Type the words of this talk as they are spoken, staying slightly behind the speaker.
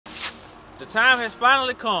The time has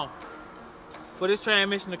finally come for this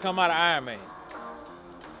transmission to come out of Iron Man.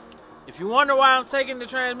 If you wonder why I'm taking the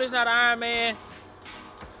transmission out of Iron Man,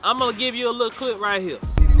 I'm gonna give you a little clip right here.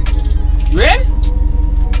 You ready?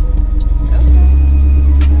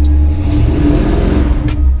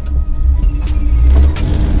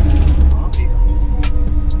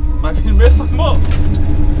 Might be mess them up.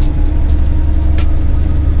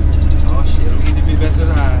 Oh shit, I'm getting a bit better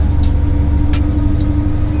than high.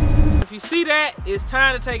 If you see that, it's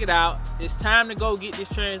time to take it out. It's time to go get this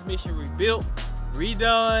transmission rebuilt,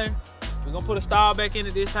 redone. We're gonna put a stall back in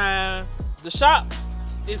it this time. The shop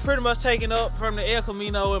is pretty much taken up from the El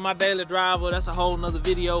Camino and my daily driver. That's a whole nother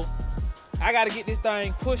video. I gotta get this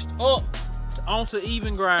thing pushed up onto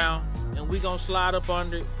even ground, and we're gonna slide up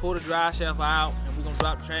under it, pull the drive shaft out, and we're gonna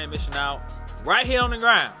drop the transmission out right here on the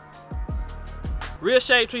ground. Real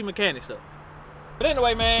shade tree mechanic stuff. But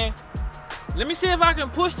anyway, man, let me see if I can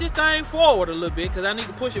push this thing forward a little bit, because I need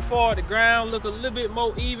to push it forward. The ground look a little bit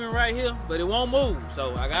more even right here, but it won't move,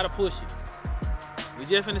 so I gotta push it. We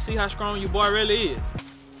just finna see how strong your boy really is.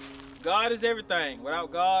 God is everything.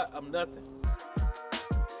 Without God, I'm nothing.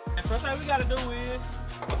 And first thing we gotta do is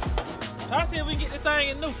try to see if we can get this thing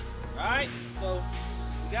in neutral. Alright? So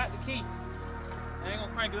we got the key. I ain't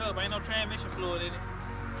gonna crank it up, ain't no transmission fluid in it.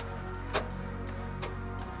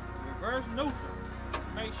 Reverse neutral.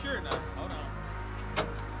 Make sure now. Hold on.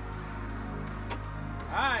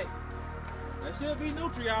 Alright. That should be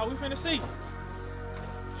neutral, y'all. We finna see.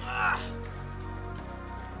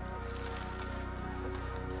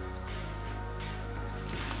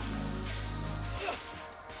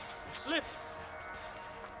 Slip.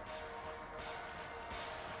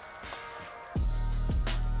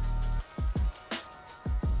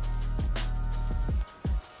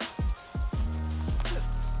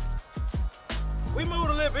 We moved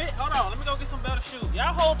a little bit. Hold on, let me go get some better shoes.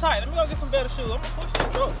 Y'all hold tight. Let me go get some better shoes. I'm gonna push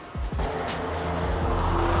this truck.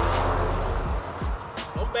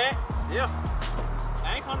 Go back. Yeah.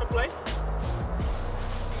 I ain't come to play.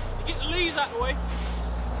 You get the leaves out the way.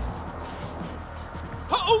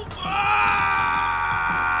 Uh-oh!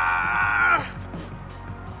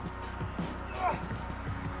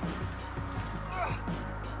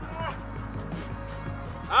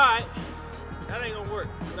 Alright. That ain't gonna work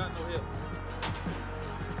without no help.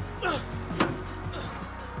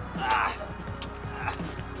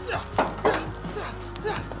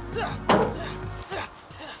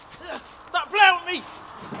 Stop playing with me!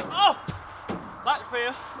 Oh! About to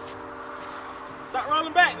fail. Stop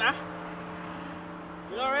rolling back now.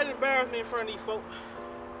 You already embarrassed me in front of these folks.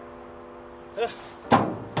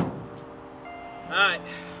 Alright.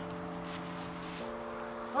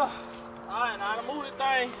 Alright, now to move this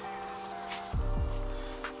thing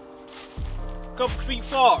a couple feet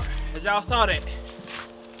forward, as y'all saw that.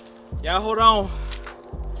 Y'all hold on,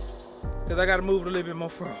 cause I gotta move it a little bit more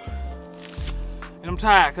forward. And I'm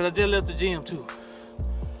tired, cause I just left the gym too.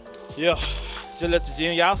 Yeah, just left the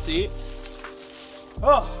gym, y'all see it.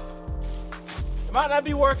 Oh, it might not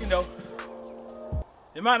be working though.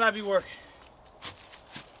 It might not be working.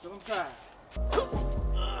 Cause I'm tired.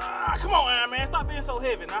 Come on, Iron Man, stop being so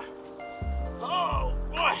heavy now. Oh,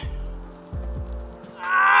 boy.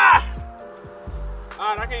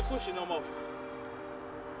 Alright, I can't push it no more.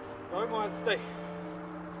 So we're gonna have to stay.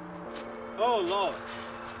 Oh, Lord.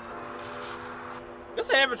 This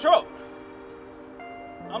is a heavy truck.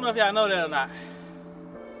 I don't know if y'all know that or not.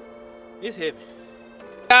 It's heavy.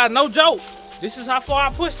 Guys, no joke. This is how far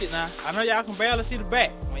I pushed it now. I know y'all can barely see the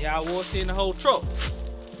back when y'all was seeing the whole truck.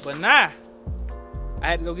 But now, I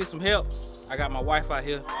had to go get some help. I got my wife out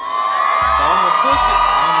here. So I'm gonna push it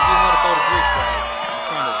and I'm gonna get her to throw the grease spray in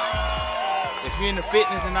front of it. If you're into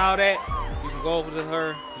fitness and all that, you can go over to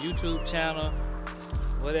her YouTube channel,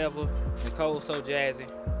 whatever, Nicole So Jazzy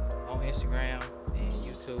on Instagram and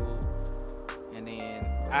YouTube. And then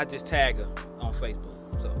I just tag her on Facebook.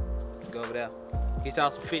 So go over there, get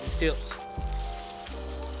y'all some fitness tips.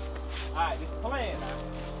 Alright, this is the plan now. This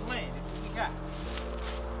is the plan. This is what we got.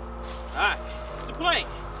 Alright, this is the plan.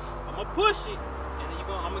 I'm gonna push it, and then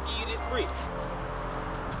I'm gonna give you this brick.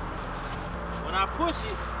 When I push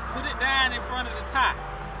it, put it down in front of the tie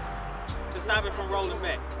to stop it from rolling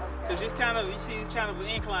back. Cause it's kind of, you see, it's kind of an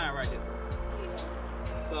incline right there.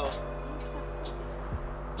 So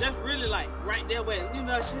just really like right there where, you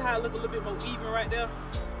know, see how it look a little bit more even right there?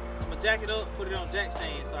 I'm gonna jack it up, put it on jack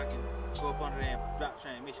stand so I can go up under there and drop the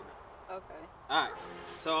transmission out. Okay. Alright,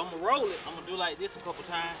 so I'm gonna roll it. I'm gonna do like this a couple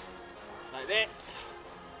times. Like that.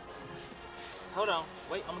 Hold on.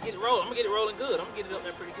 Wait, I'm gonna get it rolling. I'm gonna get it rolling good. I'm gonna get it up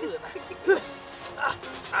there pretty good.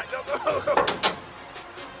 Alright, go.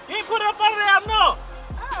 You ain't put it up under there, no.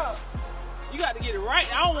 Oh. right.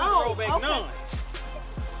 I don't want to roll back none. Let's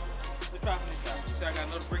try from this side. You see I got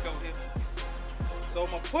another brick over here. So I'm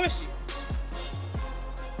going to push it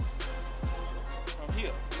from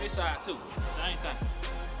here, this side too. Same thing.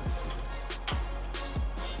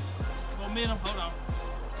 Momentum, hold on.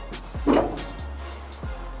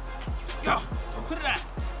 Go, put it out.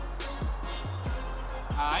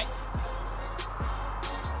 All right.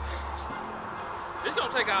 This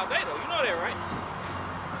gonna take all day though, you know that, right?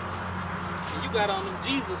 And you got on them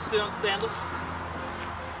Jesus sandals.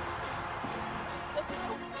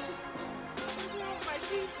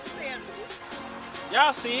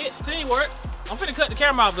 Y'all see it, teamwork. I'm finna cut the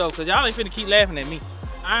camera off though, cause y'all ain't finna keep laughing at me.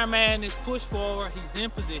 Iron Man is pushed forward, he's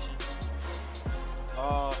in position.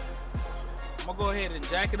 I'm gonna go ahead and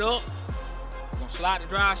jack it up. I'm gonna slide the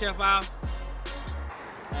drive shaft out.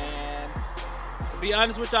 And to be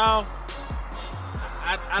honest with y'all,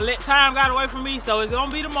 I let time get away from me, so it's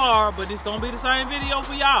gonna be tomorrow, but it's gonna be the same video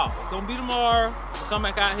for y'all. It's gonna be tomorrow. We'll come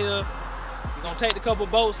back out here. We're gonna take the couple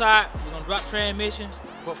bolts out. We're gonna drop transmission.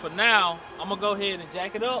 But for now, I'm gonna go ahead and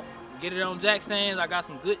jack it up, get it on jack stands. I got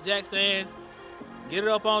some good jack stands. Get it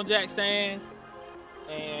up on jack stands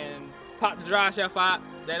and pop the drive shaft out.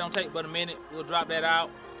 That don't take but a minute. We'll drop that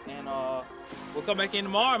out and we'll come back in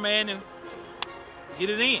tomorrow, man, and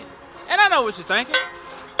get it in. And I know what you're thinking.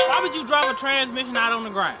 Why would you drop a transmission out on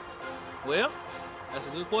the ground? Well, that's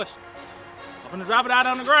a good question. I'm gonna drop it out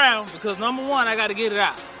on the ground because number one, I gotta get it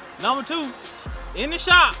out. Number two, in the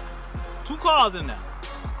shop, 2 cars in there.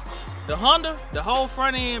 The Honda, the whole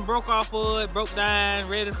front end broke off of it, broke down,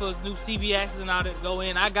 ready for new CV axles and all that to go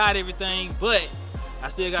in. I got everything, but I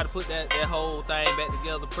still got to put that whole thing back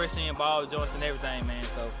together, press in ball joints and everything, man.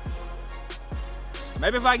 So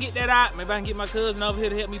maybe if I get that out, maybe I can get my cousin over here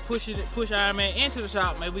to help me push Iron Man into the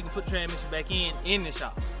shop. Maybe we can put the transmission back in the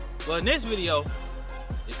shop. But in this video,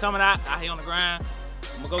 it's coming out here on the ground.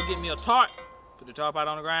 I'm gonna go get me a tarp, put the tarp out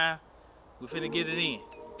on the ground. We finna get it in.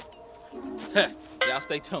 Y'all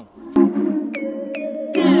stay tuned.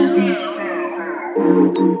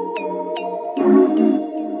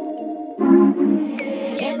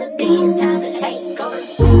 Timothy's time to take over.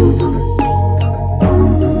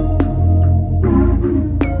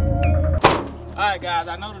 Alright guys,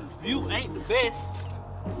 I know the view ain't the best,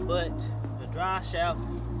 but the drive shaft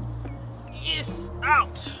is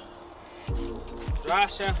out.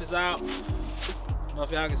 Drive shaft is out. I don't know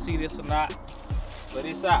if y'all can see this or not, but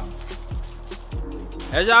it's out.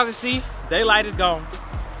 As y'all can see, daylight is gone.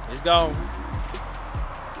 It's gone.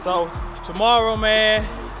 So tomorrow, man,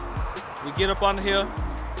 we get up under here,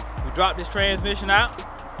 we drop this transmission out,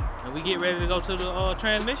 and we get ready to go to the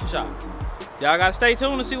transmission shop. Y'all gotta stay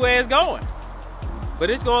tuned to see where it's going. But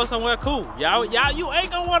it's going somewhere cool. Y'all, you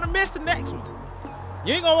ain't gonna wanna miss the next one.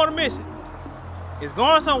 You ain't gonna wanna miss it. It's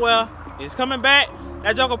going somewhere, it's coming back.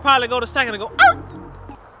 That joke will probably go to second and go, "Arr!"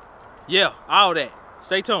 Yeah, all that.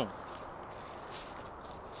 Stay tuned.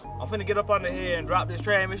 I'm finna get up under here and drop this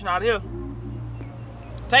transmission out of here.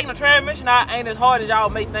 Taking the transmission out ain't as hard as y'all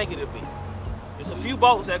may think it'll be. It's a few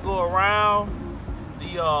bolts that go around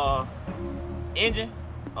the engine,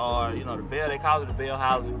 or you know, the bell, they call it the bell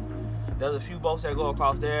housing. There's a few bolts that go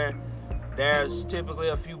across there. There's typically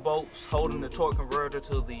a few bolts holding the torque converter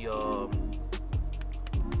to the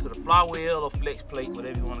flywheel or flex plate,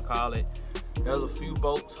 whatever you want to call it. There's a few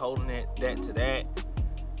bolts holding that to that.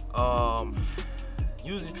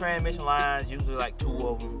 Usually transmission lines, usually like 2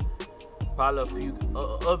 of them. Probably a few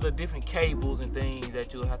other different cables and things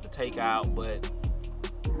that you'll have to take out, but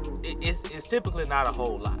it's typically not a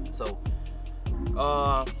whole lot. So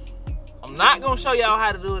I'm not gonna show y'all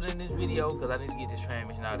how to do it in this video because I need to get this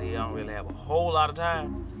transmission out of here. I don't really have a whole lot of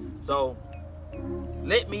time. So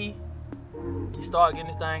let me start getting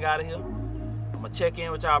this thing out of here. I'm gonna check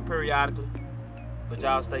in with y'all periodically, but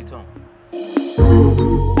y'all stay tuned.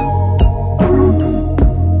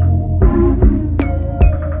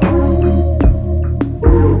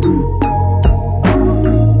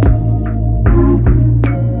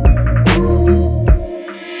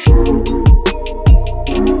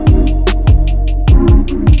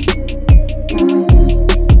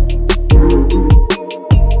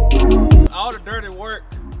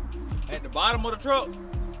 Bottom of the truck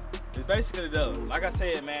is basically done. Like I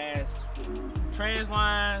said, man, trans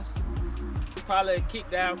lines, probably a kick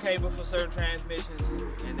down cable for certain transmissions,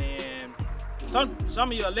 and then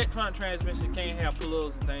some of your electronic transmissions can't have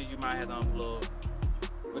plugs and things you might have to unplug.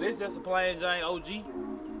 But it's just a plain Jane OG.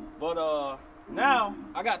 But now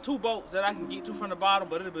I got 2 bolts that I can get to from the bottom,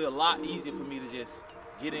 but it'll be a lot easier for me to just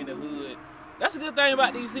get in the hood. That's a good thing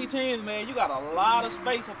about these C10s, man. You got a lot of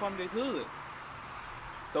space up under this hood.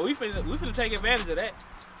 So we finna take advantage of that.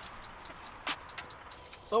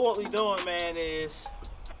 So what we doing, man, is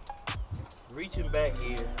reaching back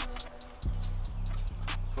here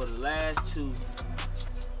for the last 2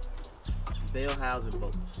 bell housing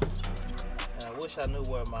bolts. And I wish I knew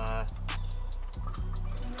where my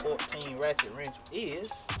 14 ratchet wrench is,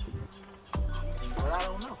 but I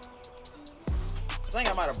don't know. I think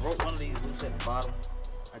I might have broke one of these loose at the bottom.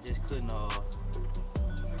 I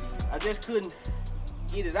just couldn't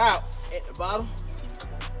get it out at the bottom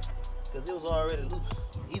because it was already loose.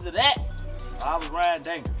 Either that or I was riding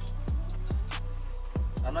dangerous.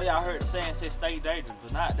 I know y'all heard the saying say stay dangerous,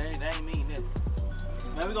 but not they ain't mean that.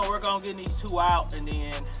 Man, we're gonna work on getting these 2 out, and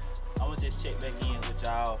then I'm gonna just check back in with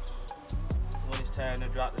y'all when it's time to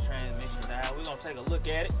drop the transmission down. We're gonna take a look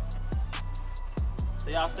at it. So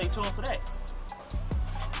y'all stay tuned for that.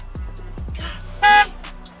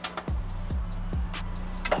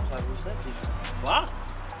 Wow.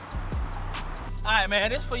 Alright, man,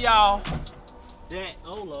 this for y'all that,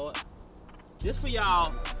 oh Lord. This for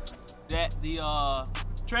y'all that the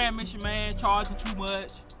transmission man charging too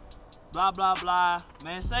much, blah blah blah.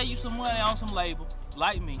 Man, save you some money on some labor,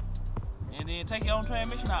 like me, and then take your own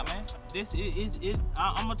transmission out, man. This is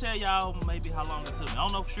I'm gonna tell y'all maybe how long it took me. I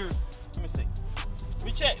don't know for sure. Let me see.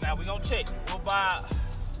 We check now. We gonna check. We're about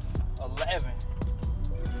 11.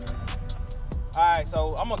 All right,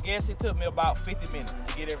 so I'm gonna guess it took me about 50 minutes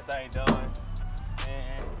to get everything done,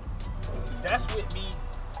 and that's with me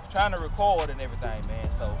trying to record and everything, man.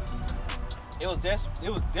 So it was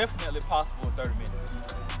definitely possible in 30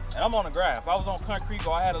 minutes. And I'm on the grind. If I was on concrete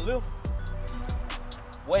or I had a lift,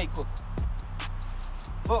 way quicker.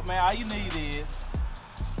 But man, all you need is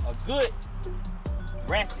a good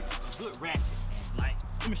ratchet. Like,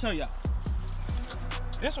 let me show y'all.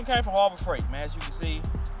 This one came from Harbor Freight, man. As you can see,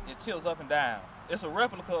 it tilts up and down. It's a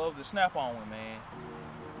replica of the snap-on one, man.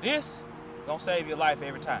 This gonna save your life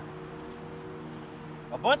every time.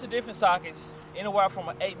 A bunch of different sockets, anywhere from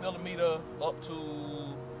an 8mm up to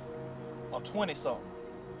a 20-something.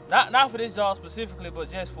 Not for this job specifically, but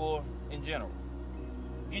just for in general.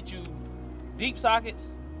 Get you deep sockets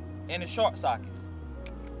and the short sockets.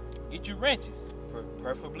 Get you wrenches,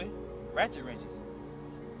 preferably ratchet wrenches.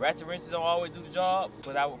 Ratchet wrenches don't always do the job,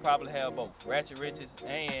 but I would probably have both. Ratchet wrenches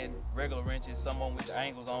and regular wrenches, some of them with the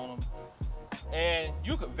angles on them. And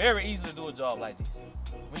you could very easily do a job like this.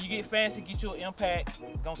 When you get fancy, get you an impact.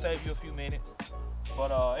 It's gonna save you a few minutes.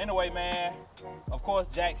 But anyway, man, of course,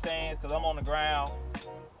 jack stands, because I'm on the ground.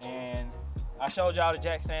 And I showed y'all the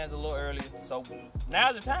jack stands a little earlier. So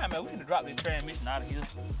now's the time, man. We're gonna drop this transmission out of here.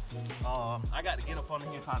 I got to get up under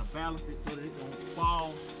here and try to balance it so that it don't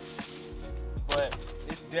fall. But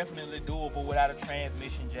it's definitely doable without a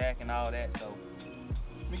transmission jack and all that. So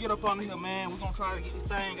let me get up under here, man. We're gonna try to get this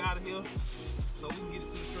thing out of here so we can get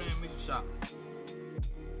it to the transmission shop.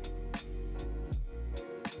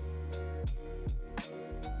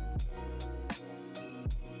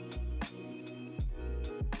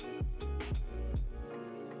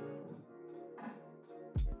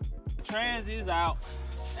 The trans is out,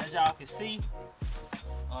 as y'all can see.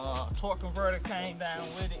 Torque converter came down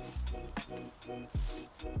with it.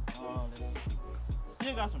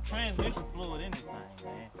 Still got some transmission fluid in this thing,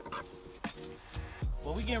 man.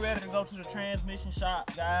 But we getting ready to go to the transmission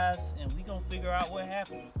shop, guys, and we gonna figure out what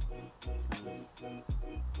happened.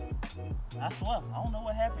 I swear, I don't know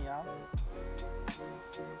what happened, y'all.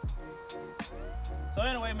 So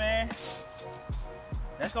anyway, man,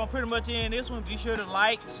 that's gonna pretty much end this one. Be sure to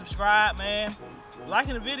like, subscribe, man.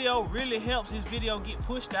 Liking the video really helps this video get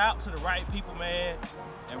pushed out to the right people, man,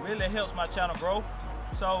 and really helps my channel grow.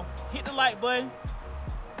 So hit the like button,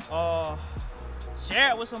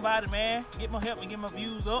 share it with somebody, man. Help me get my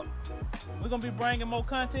views up. We're gonna be bringing more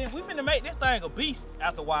content. We finna make this thing a beast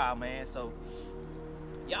after a while, man. So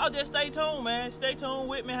y'all just stay tuned, man. Stay tuned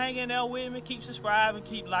with me, hang in there with me, keep subscribing,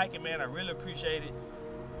 keep liking, man. I really appreciate it.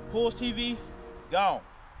 PullsTv, gone.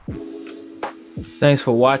 Thanks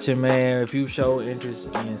for watching, man. If you show interest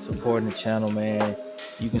in supporting the channel, man,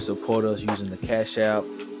 you can support us using the Cash App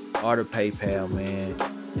or the PayPal, man.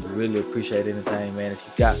 We really appreciate anything, man. If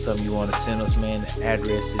you got something you want to send us, man, the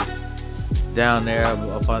address is down there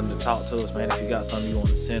up under the talk to us, man. If you got something you want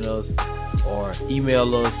to send us or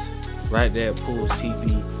email us right there at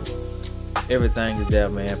PullsTv, everything is there,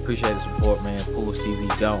 man. Appreciate the support, man.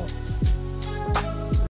 PullsTv, gone.